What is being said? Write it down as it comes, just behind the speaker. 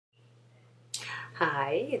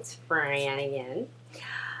Hi, it's Fran again.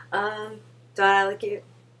 Thought I like you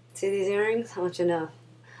see these earrings? I want you to know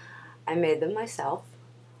I made them myself.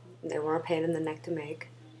 They weren't a pain in the neck to make,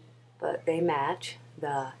 but they match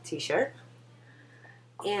the t-shirt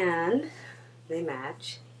and they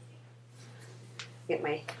match. Get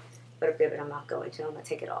my butter bib, and I'm not going to. I'm gonna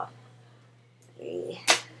take it off. The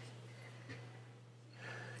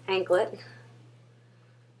anklet.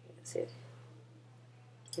 That's it.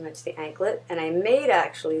 Match the anklet, and I made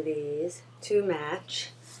actually these to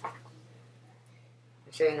match. I'll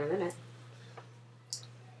show you in a minute.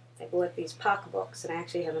 I bought these pocketbooks, and I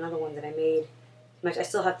actually have another one that I made. I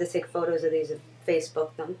still have to take photos of these and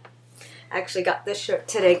Facebook them. I actually got this shirt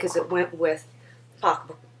today because it went with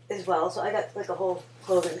pocketbook as well, so I got like a whole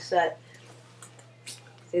clothing set.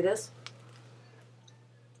 See this?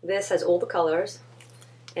 This has all the colors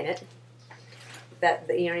in it that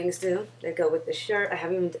the earrings do. They go with the shirt. I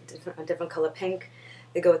have even a different color pink.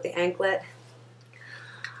 They go with the anklet.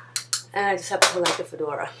 And I just happen to like the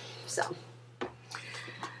fedora. So,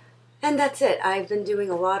 and that's it. I've been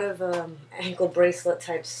doing a lot of ankle bracelet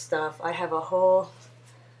type stuff. I have a whole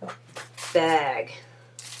bag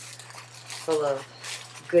full of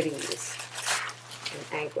goodies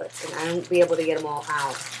and anklets, and I won't be able to get them all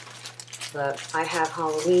out. But I have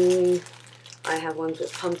Halloween. I have ones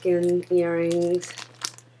with pumpkin earrings.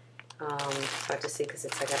 Hard to see because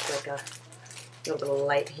I got like a little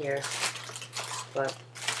light here. But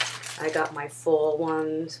I got my fall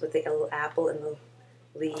ones with the little apple and the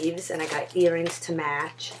leaves, and I got earrings to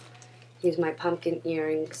match. Here's my pumpkin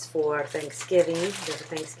earrings for Thanksgiving. There's a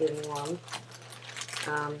Thanksgiving one.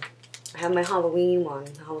 I have my Halloween one.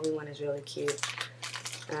 The Halloween one is really cute.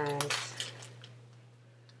 And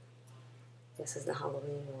this is the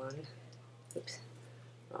Halloween one. Oops,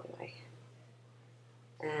 wrong way.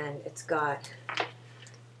 And it's got,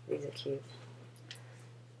 these are cute.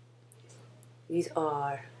 These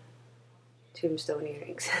are tombstone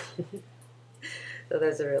earrings. So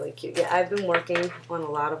those are really cute. Yeah, I've been working on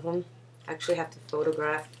a lot of them. I actually have to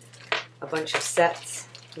photograph a bunch of sets.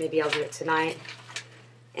 Maybe I'll do it tonight.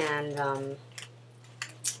 And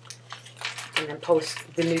then post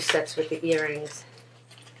the new sets with the earrings,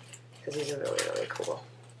 because these are really, really cool.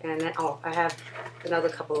 And then, oh, I have another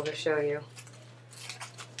couple to show you.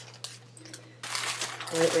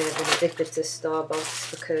 Lately I've been addicted to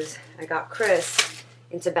Starbucks because I got Chris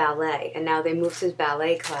into ballet, and now they moved his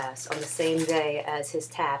ballet class on the same day as his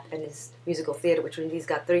tap and his musical theater, which means he's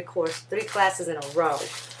got three classes in a row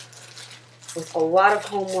with a lot of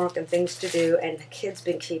homework and things to do, and the kid's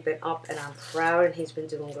been keeping up, and I'm proud, and he's been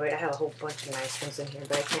doing great. I have a whole bunch of nice ones in here,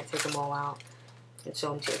 but I can't take them all out and show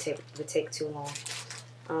them to you. It would take too long.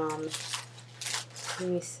 Let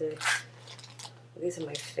me see. These are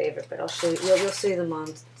my favorite, but I'll show you. You'll see them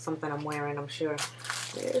on something I'm wearing, I'm sure.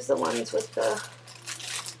 Here's the ones with the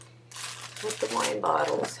wine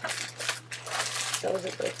bottles.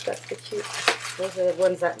 That's the cute. Those are the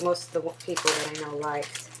ones that most of the people that I know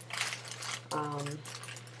liked. Let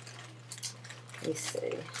me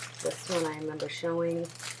see. This one I remember showing.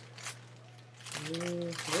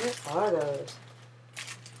 Where are those?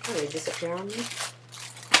 Oh, they disappear on me?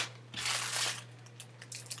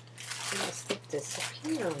 They must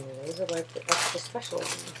disappear on me. Those are like the extra special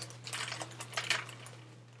ones.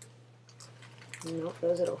 Nope,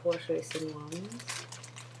 those are the horse racing ones.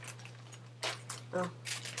 Oh,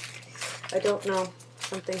 I don't know.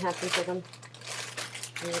 Something happened to them.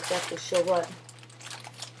 I'm not exactly sure what,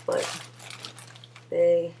 but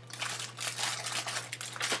they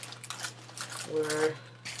were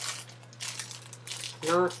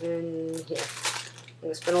not in here. I'm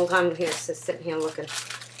going to spend all the time here, just sitting here looking.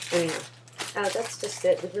 Anyhow, that's just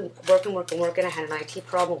it. We've been working. I had an IT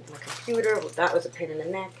problem with my computer. Well, that was a pain in the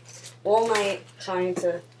neck. All night trying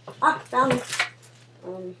to, found it.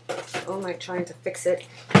 All night trying to fix it.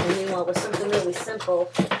 And meanwhile, with something really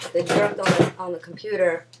simple, the jerk on the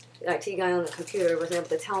computer, the IT guy on the computer wasn't able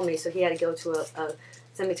to tell me, so he had to go to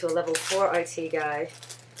send me to a level 4 IT guy.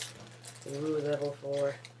 Ooh, level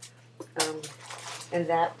 4. And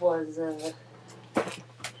that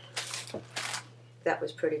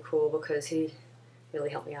was pretty cool because he really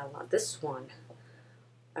helped me out a lot. This one,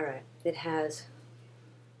 alright, it has,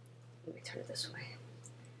 let me turn it this way,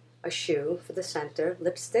 a shoe for the center,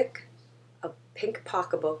 lipstick, a pink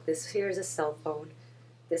pocketbook. This here is a cell phone.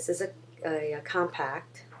 This is a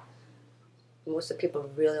compact. Most of the people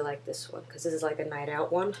really like this one because this is like a night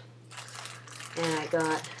out one. And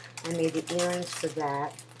I made the earrings for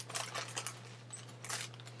that.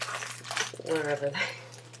 Wherever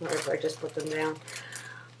I just put them down.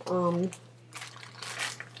 And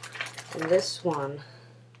this one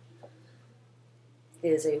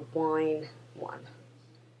is a wine one.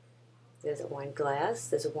 There's a wine glass,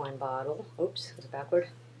 there's a wine bottle. Oops, is it backward?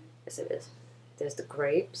 Yes, it is. There's the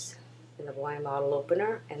grapes and the wine bottle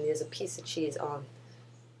opener, and there's a piece of cheese on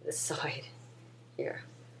the side here.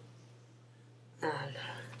 And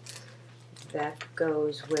that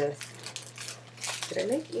goes with, did I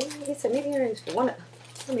make earrings? Yes, I made earrings for one.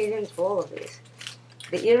 I made earrings for all of these.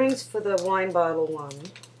 The earrings for the wine bottle one.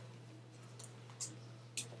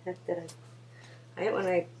 When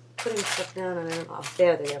I putting stuff down and then, oh,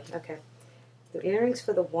 there they are. Okay. The earrings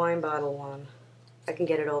for the wine bottle one, I can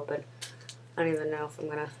get it open. I don't even know if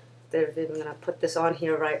they're even gonna put this on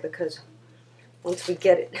here right, because once we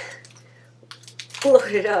get it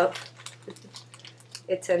loaded up,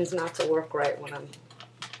 it tends not to work right when I'm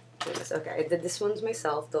doing this. Okay, I did this one's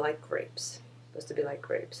myself. They're like grapes. Supposed to be like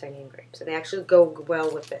grapes, hanging grapes, and they actually go well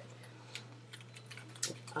with it.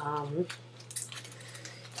 And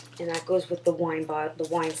that goes with the wine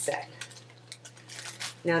set.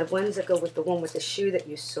 Now the ones that go with the one with the shoe that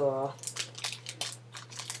you saw,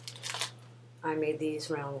 I made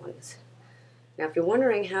these round ones. Now if you're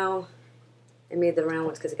wondering how I made the round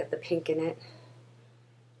ones, because it got the pink in it.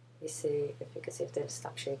 You see, if you can see if they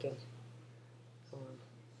stop shaking.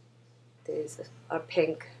 These are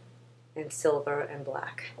pink and silver and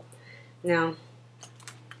black. Now,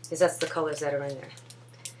 because that's the colors that are in there.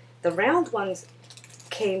 The round ones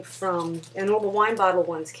came from, and all the wine bottle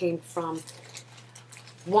ones came from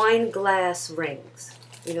wine glass rings.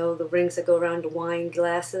 You know, the rings that go around the wine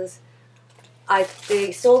glasses.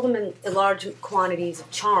 They sold them in large quantities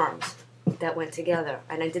of charms that went together.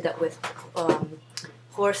 And I did that with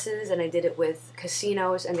horses, and I did it with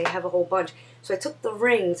casinos, and they have a whole bunch. So I took the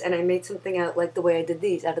rings and I made something out like the way I did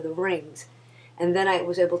these, out of the rings. And then I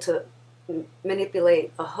was able to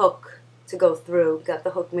manipulate a hook to go through. Got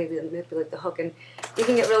the hook, maybe manipulate the hook. And you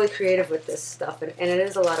can get really creative with this stuff, and it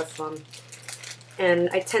is a lot of fun.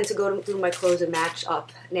 And I tend to go through my clothes and match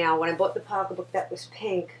up. Now, when I bought the pocketbook that was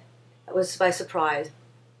pink, that was by surprise.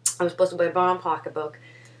 I was supposed to buy a brown pocketbook,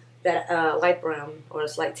 that light brown or a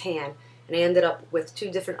light tan, and I ended up with two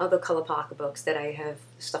different other color pocketbooks that I have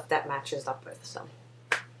stuff that matches up with. So,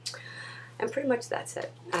 and pretty much that's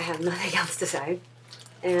it. I have nothing else to say.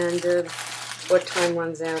 And what time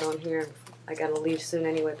runs out on here? I gotta leave soon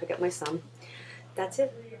anyway, pick up my son. That's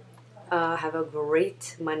it. Have a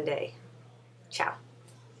great Monday. Ciao.